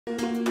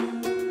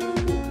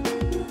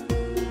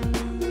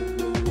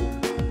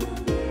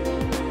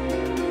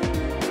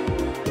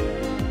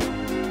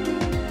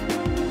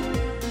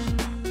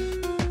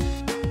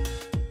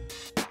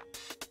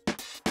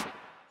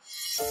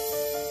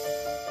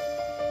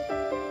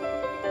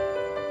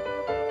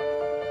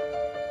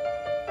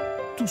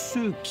tous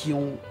ceux qui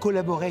ont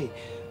collaboré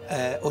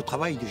au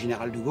travail du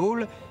général de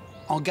Gaulle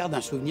en gardent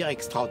un souvenir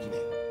extraordinaire.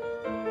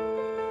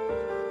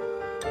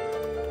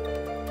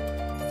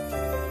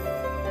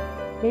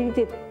 Mais il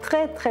était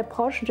très très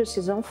proche de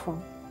ses enfants.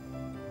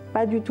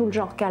 Pas du tout le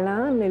genre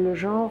câlin, mais le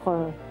genre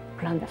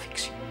plein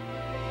d'affection.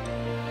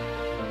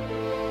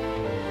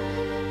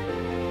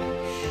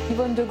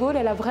 Yvonne de Gaulle,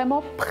 elle a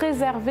vraiment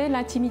préservé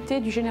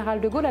l'intimité du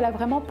général de Gaulle, elle a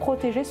vraiment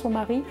protégé son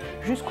mari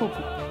jusqu'au bout.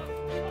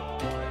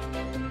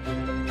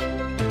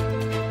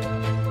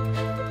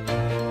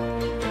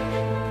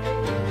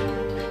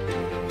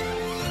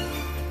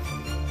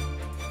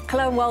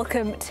 Hello and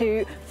welcome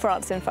to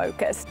France in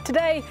Focus.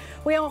 Today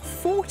we are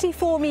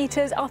 44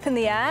 metres up in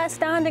the air,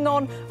 standing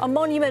on a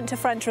monument to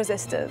French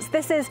resistance.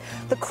 This is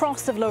the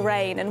Cross of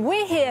Lorraine, and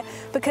we're here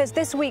because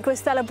this week we're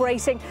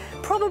celebrating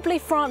probably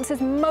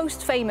France's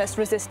most famous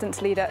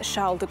resistance leader,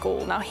 Charles de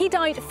Gaulle. Now, he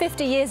died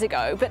 50 years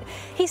ago, but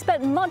he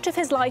spent much of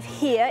his life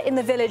here in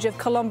the village of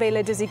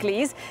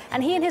Colombey-les-Deux-Églises,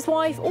 and he and his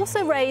wife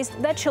also raised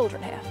their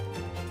children here.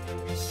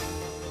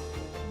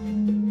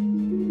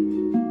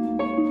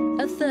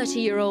 A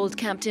 30-year-old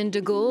Captain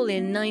de Gaulle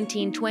in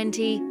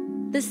 1920,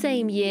 the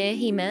same year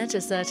he met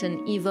a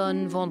certain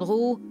Yvonne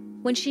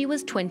when she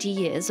was 20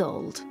 years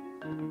old.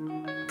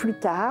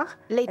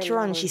 Later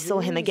on, she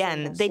saw him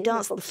again. They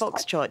danced the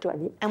foxtrot.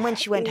 And when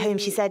she went home,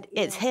 she said,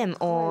 it's him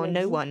or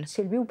no one.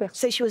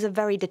 So she was a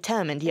very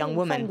determined young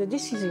woman.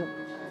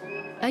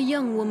 A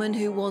young woman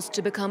who was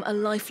to become a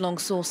lifelong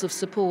source of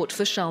support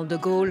for Charles de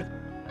Gaulle.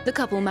 The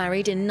couple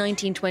married in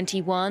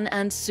 1921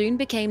 and soon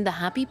became the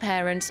happy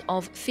parents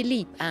of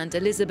Philippe and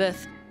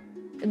Elizabeth.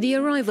 The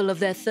arrival of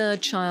their third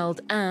child,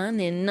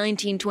 Anne, in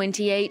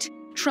 1928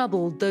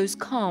 troubled those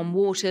calm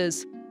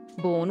waters.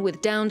 Born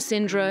with Down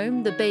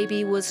syndrome, the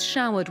baby was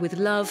showered with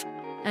love,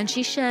 and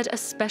she shared a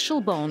special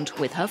bond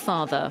with her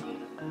father.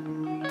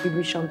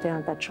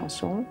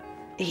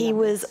 He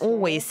was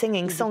always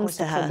singing songs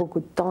to her.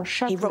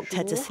 He rocked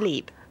her to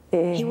sleep.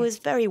 He was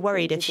very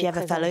worried if she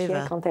ever fell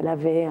over.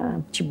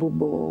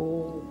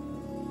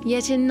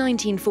 Yet in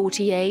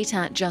 1948,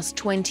 at just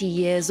 20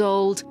 years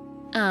old,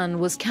 Anne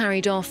was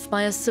carried off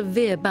by a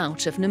severe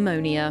bout of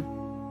pneumonia.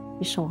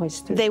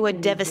 They were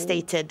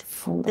devastated.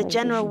 The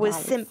general was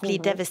simply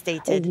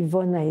devastated.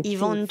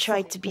 Yvonne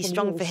tried to be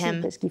strong for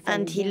him,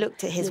 and he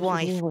looked at his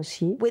wife.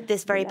 With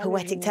this very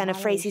poetic turn of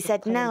phrase, he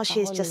said, now she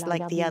is just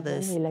like the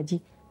others.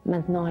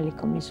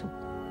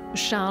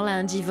 Charles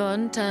and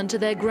Yvonne turned to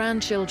their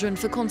grandchildren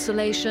for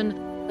consolation,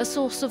 a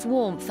source of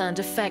warmth and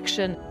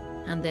affection,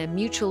 and their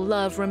mutual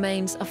love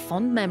remains a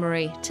fond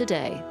memory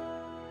today.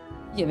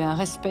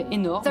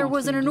 There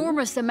was an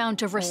enormous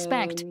amount of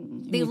respect.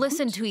 They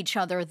listened to each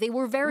other. They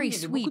were very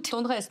sweet.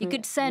 You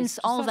could sense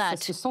all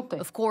that.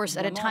 Of course,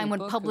 at a time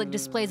when public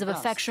displays of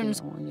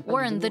affections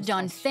weren't the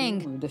done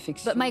thing.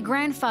 But my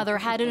grandfather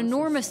had an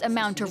enormous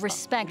amount of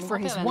respect for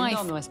his wife.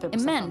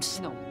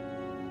 Immense.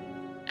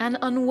 An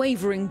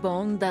unwavering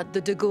bond that the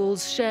de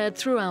Gaulles shared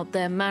throughout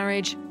their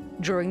marriage,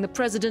 during the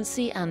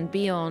presidency and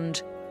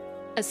beyond.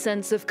 A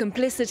sense of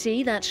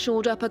complicity that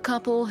shored up a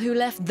couple who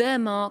left their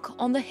mark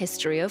on the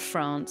history of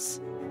France.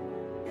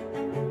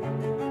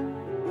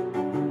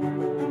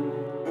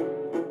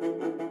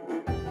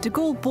 De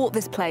Gaulle bought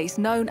this place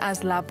known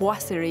as La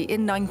Boisserie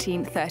in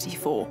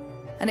 1934,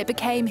 and it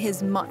became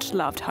his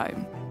much-loved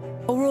home.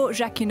 Aurore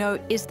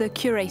Jacquinot is the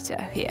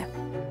curator here.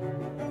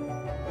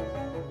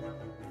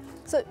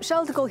 So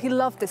Charles de Gaulle, he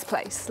loved this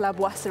place, La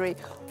Boisserie.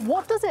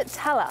 What does it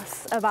tell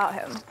us about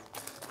him?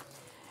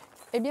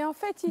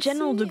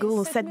 General de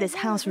Gaulle said this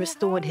house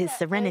restored his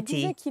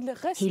serenity.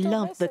 He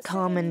loved the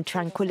calm and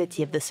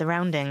tranquility of the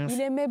surroundings.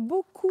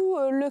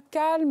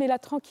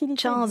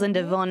 Charles and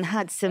Yvonne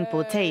had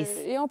simple tastes,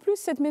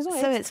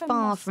 so it's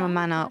far from a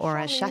manor or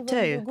a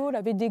chateau.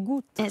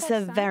 It's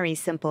a very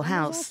simple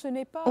house,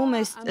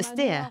 almost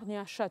austere.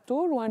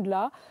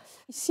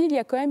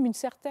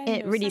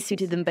 It really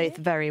suited them both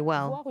very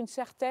well.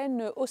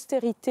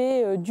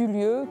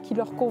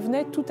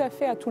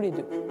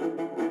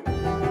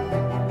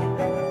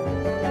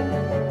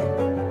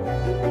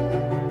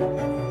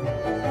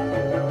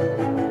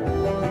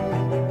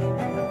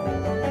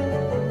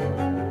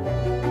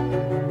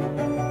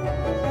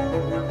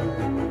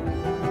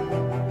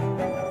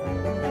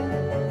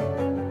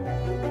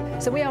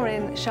 So we are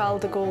in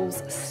Charles de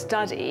Gaulle's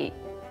study.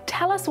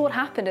 Tell us what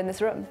happened in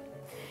this room.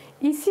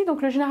 Ici,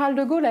 donc, le général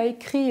de Gaulle a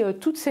écrit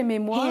toutes ses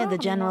mémoires. Here, the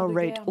general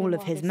wrote all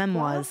of his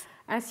memoirs,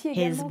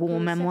 his war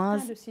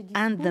memoirs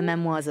and the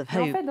memoirs of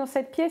hope,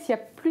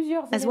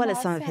 as well as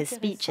some of his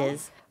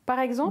speeches.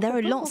 There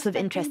are lots of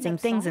interesting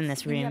things in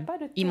this room.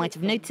 You might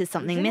have noticed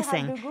something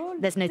missing.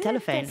 There's no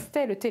telephone.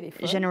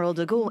 General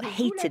de Gaulle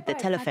hated the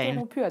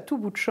telephone.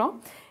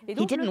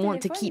 He didn't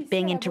want to keep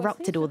being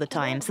interrupted all the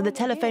time, so the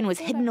telephone was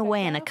hidden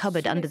away in a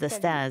cupboard under the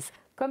stairs.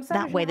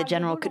 That way the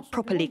general could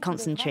properly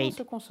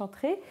concentrate.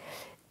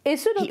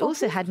 He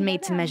also had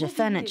made-to-measure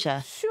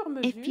furniture.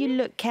 If you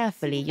look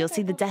carefully, you'll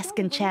see the desk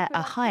and chair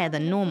are higher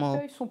than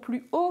normal.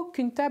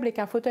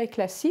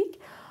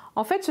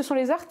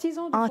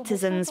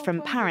 Artisans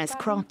from Paris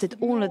crafted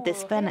all of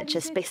this furniture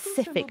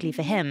specifically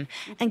for him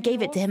and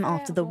gave it to him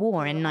after the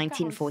war in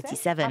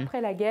 1947.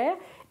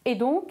 Et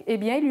donc, eh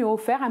bien, ils lui ont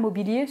offert un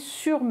mobilier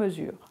sur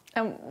mesure.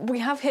 And we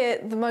have here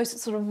the most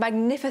sort of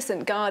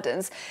magnificent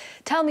gardens.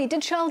 Tell me,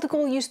 did Charles de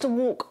Gaulle used to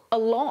walk a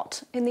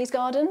lot in these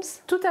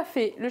gardens? Tout à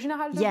fait. Le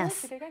général de Gaulle,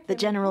 yes, the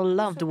general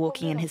loved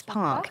walking in his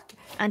park,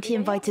 and he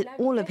invited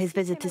all of his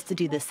visitors to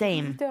do the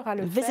same.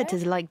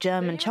 Visitors like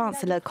German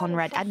Chancellor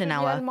Konrad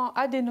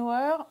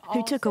Adenauer,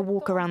 who took a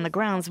walk around the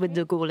grounds with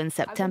de Gaulle in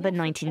September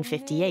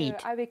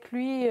 1958. Avec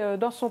lui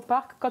dans son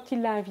parc quand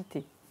il l'a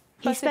invité.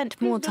 He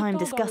spent more time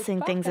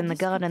discussing things in the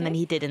garden than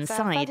he did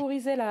inside,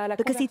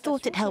 because he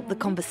thought it helped the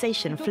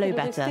conversation flow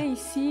better.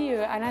 Ici,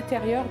 à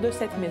l'intérieur de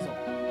cette maison.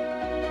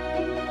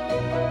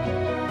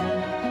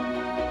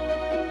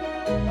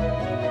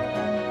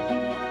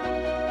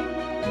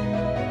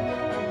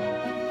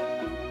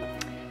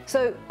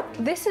 So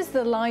this is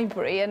the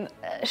library, and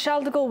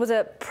Charles de Gaulle was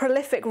a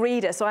prolific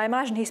reader, so I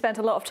imagine he spent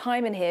a lot of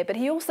time in here, but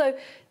he also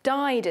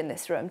died in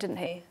this room, didn't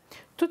he?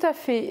 Tout à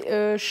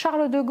fait.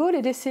 Charles de Gaulle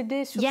est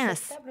décédé sur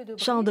Yes,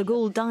 Charles de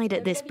Gaulle died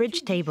at this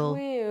bridge table.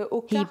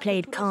 He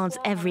played cards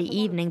every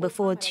evening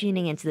before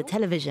tuning into the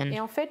television.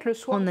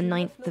 On the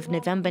 9th of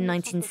November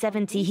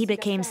 1970, he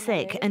became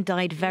sick and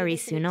died very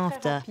soon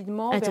after,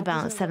 at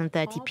about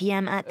 7:30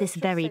 p.m. at this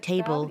very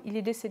table.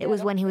 It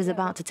was when he was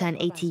about to turn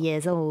 80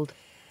 years old.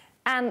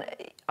 And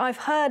I've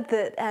heard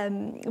that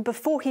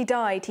before he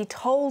died, he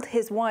told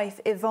his wife,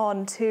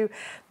 Yvonne, to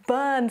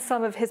burn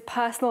some of his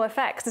personal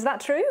effects. Is that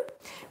true?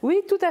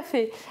 Oui, tout à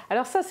fait.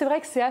 Alors ça, c'est vrai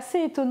que c'est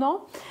assez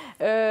étonnant.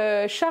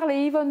 Charles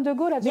et Yvonne de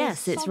Gaulle avaient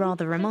Yes, it's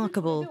rather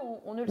remarkable.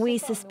 We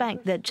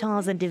suspect that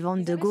Charles and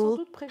Yvonne de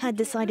Gaulle had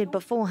decided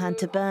beforehand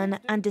to burn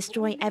and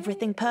destroy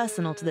everything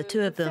personal to the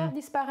two of them.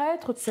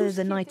 So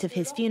the night of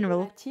his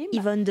funeral,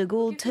 Yvonne de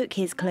Gaulle took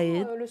his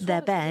clothes,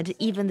 their bed,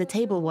 even the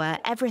tableware,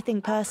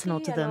 everything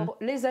personal to them,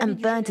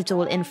 and burnt it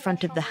all in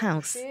front of the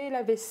house.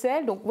 La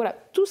vaisselle, donc voilà,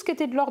 tout ce qui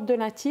était de l'ordre de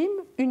l'intime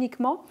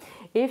uniquement.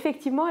 Et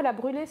effectivement, elle a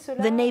brûlé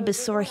cela. The neighbours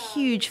saw a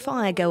huge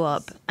fire go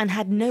up and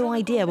had no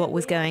idea what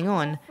was going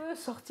on.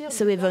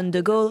 So Yvonne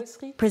de Gaulle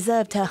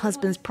preserved her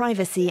husband's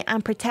privacy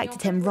and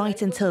protected him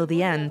right until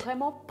the end.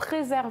 Vraiment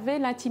préservé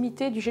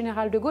l'intimité du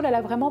général de Gaulle. Elle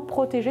a vraiment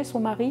protégé son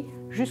mari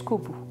jusqu'au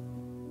bout.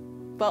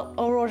 Well,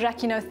 Aurore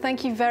Jacquinot,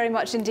 thank you very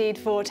much indeed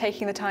for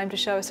taking the time to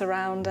show us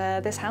around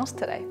this house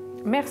today.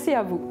 Merci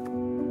à vous.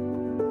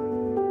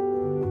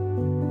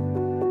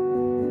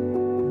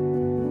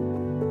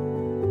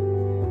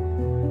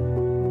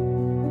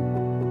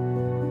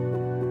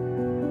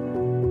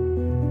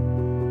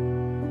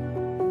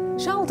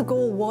 Charles de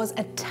Gaulle was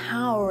a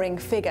towering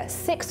figure,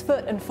 6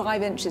 foot and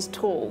 5 inches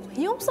tall.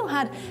 He also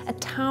had a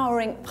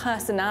towering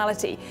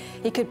personality.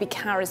 He could be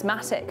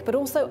charismatic, but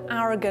also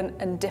arrogant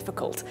and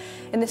difficult.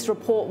 In this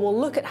report, we'll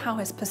look at how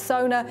his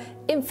persona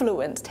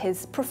influenced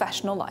his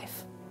professional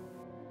life.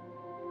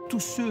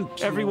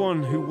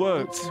 Everyone who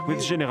worked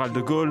with General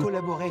de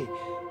Gaulle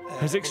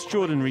has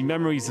extraordinary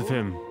memories of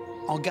him.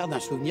 De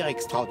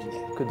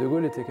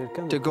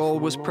Gaulle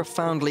was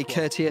profoundly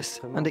courteous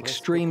and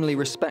extremely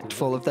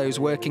respectful of those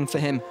working for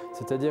him.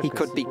 He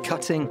could be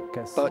cutting,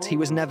 but he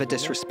was never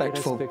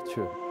disrespectful.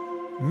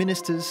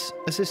 Ministers,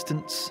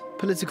 assistants,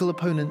 political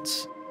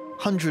opponents,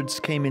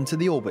 hundreds came into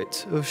the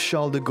orbit of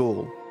Charles de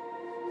Gaulle.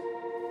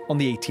 On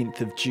the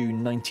 18th of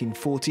June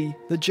 1940,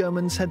 the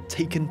Germans had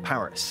taken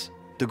Paris.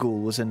 De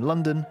Gaulle was in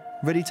London,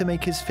 ready to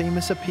make his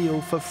famous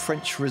appeal for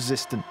French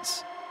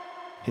resistance.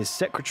 His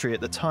secretary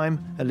at the time,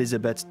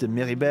 Elisabeth de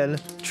Miribel,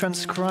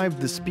 transcribed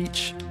the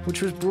speech,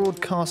 which was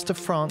broadcast to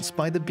France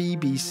by the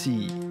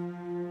BBC.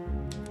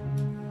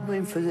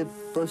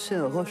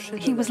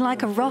 He was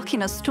like a rock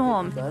in a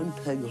storm.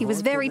 He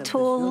was very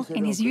tall,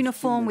 in his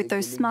uniform with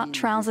those smart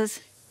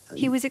trousers.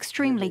 He was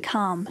extremely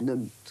calm.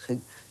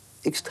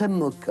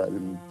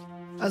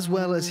 As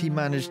well as he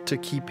managed to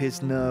keep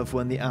his nerve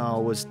when the hour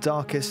was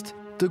darkest,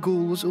 de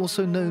Gaulle was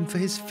also known for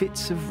his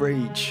fits of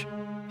rage.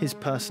 His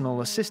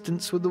personal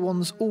assistants were the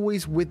ones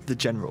always with the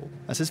general,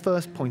 as his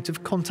first point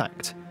of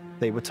contact.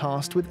 They were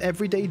tasked with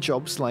everyday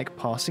jobs like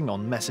passing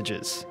on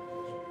messages.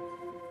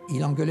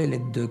 He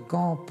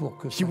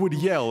would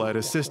yell at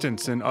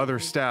assistants and other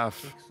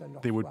staff.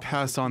 They would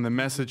pass on the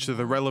message to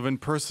the relevant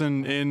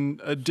person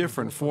in a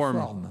different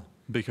form,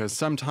 because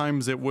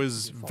sometimes it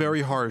was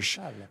very harsh,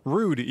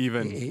 rude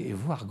even.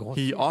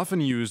 He often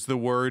used the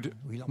word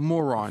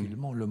moron.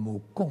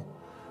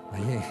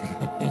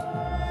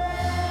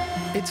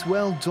 It's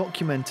well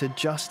documented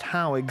just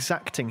how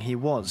exacting he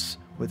was,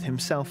 with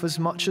himself as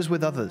much as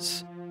with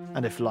others.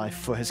 And if life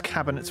for his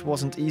cabinet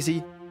wasn't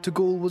easy, de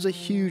Gaulle was a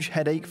huge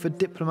headache for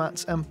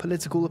diplomats and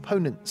political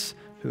opponents,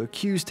 who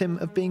accused him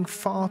of being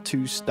far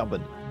too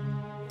stubborn.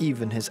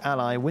 Even his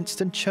ally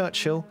Winston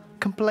Churchill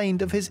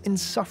complained of his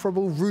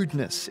insufferable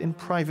rudeness in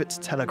private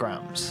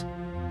telegrams.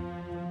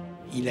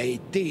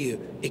 The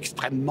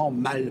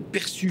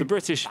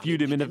British viewed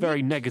him in a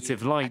very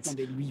negative light.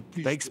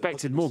 They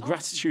expected more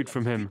gratitude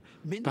from him.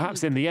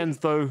 Perhaps in the end,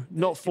 though,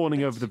 not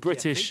fawning over the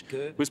British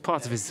was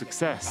part of his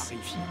success.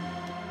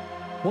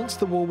 Once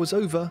the war was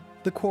over,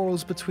 the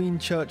quarrels between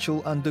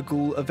Churchill and de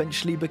Gaulle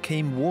eventually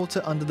became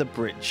water under the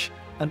bridge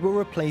and were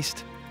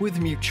replaced with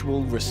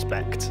mutual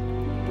respect.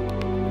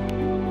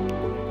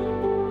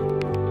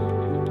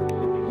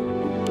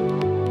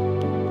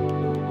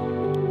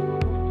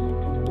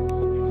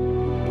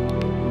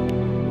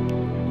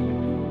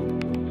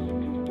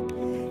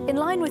 In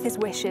line with his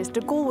wishes,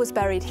 de Gaulle was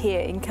buried here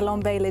in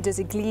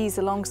Colombey-les-Deux-Églises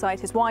alongside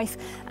his wife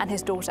and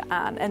his daughter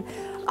Anne. And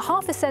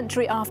half a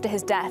century after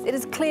his death, it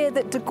is clear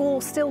that de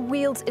Gaulle still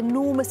wields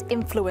enormous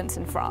influence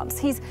in France.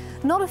 He's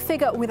not a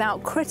figure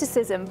without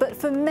criticism, but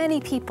for many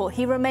people,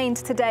 he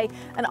remains today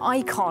an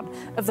icon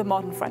of the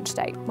modern French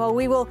state. Well,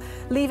 we will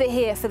leave it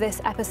here for this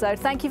episode.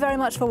 Thank you very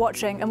much for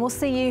watching, and we'll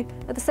see you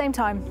at the same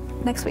time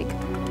next week.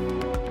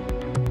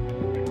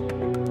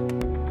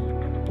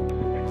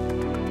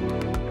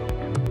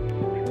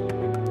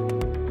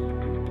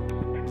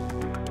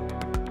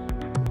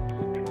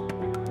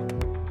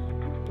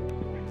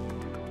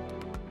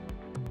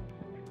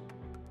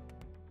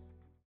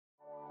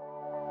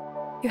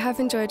 You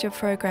have enjoyed your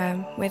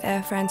programme with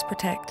Air France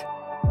Protect,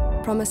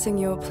 promising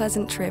you a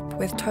pleasant trip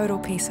with total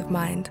peace of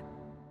mind.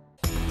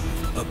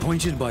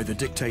 Appointed by the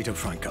dictator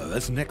Franco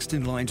as next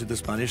in line to the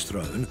Spanish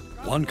throne,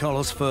 Juan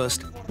Carlos I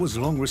was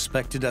long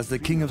respected as the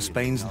King of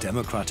Spain's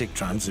democratic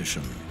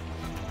transition.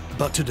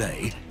 But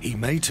today, he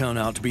may turn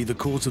out to be the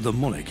cause of the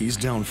monarchy's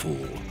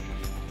downfall.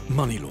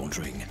 Money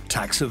laundering,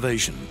 tax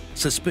evasion,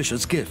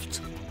 suspicious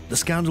gifts. The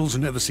scandals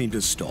never seem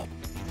to stop.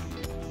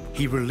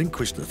 He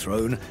relinquished the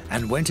throne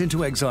and went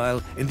into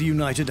exile in the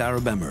United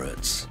Arab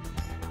Emirates.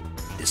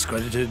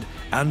 Discredited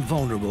and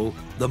vulnerable,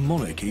 the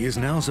monarchy is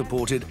now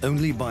supported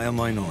only by a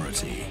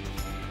minority.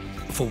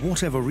 For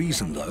whatever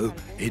reason, though,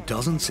 it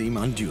doesn't seem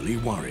unduly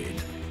worried.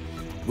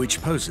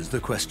 Which poses the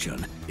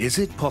question, is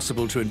it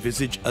possible to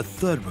envisage a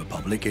third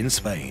republic in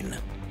Spain?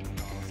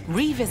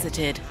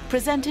 Revisited,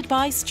 presented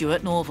by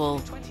Stuart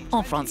Norval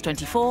on France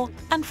 24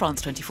 and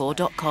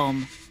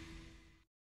France24.com.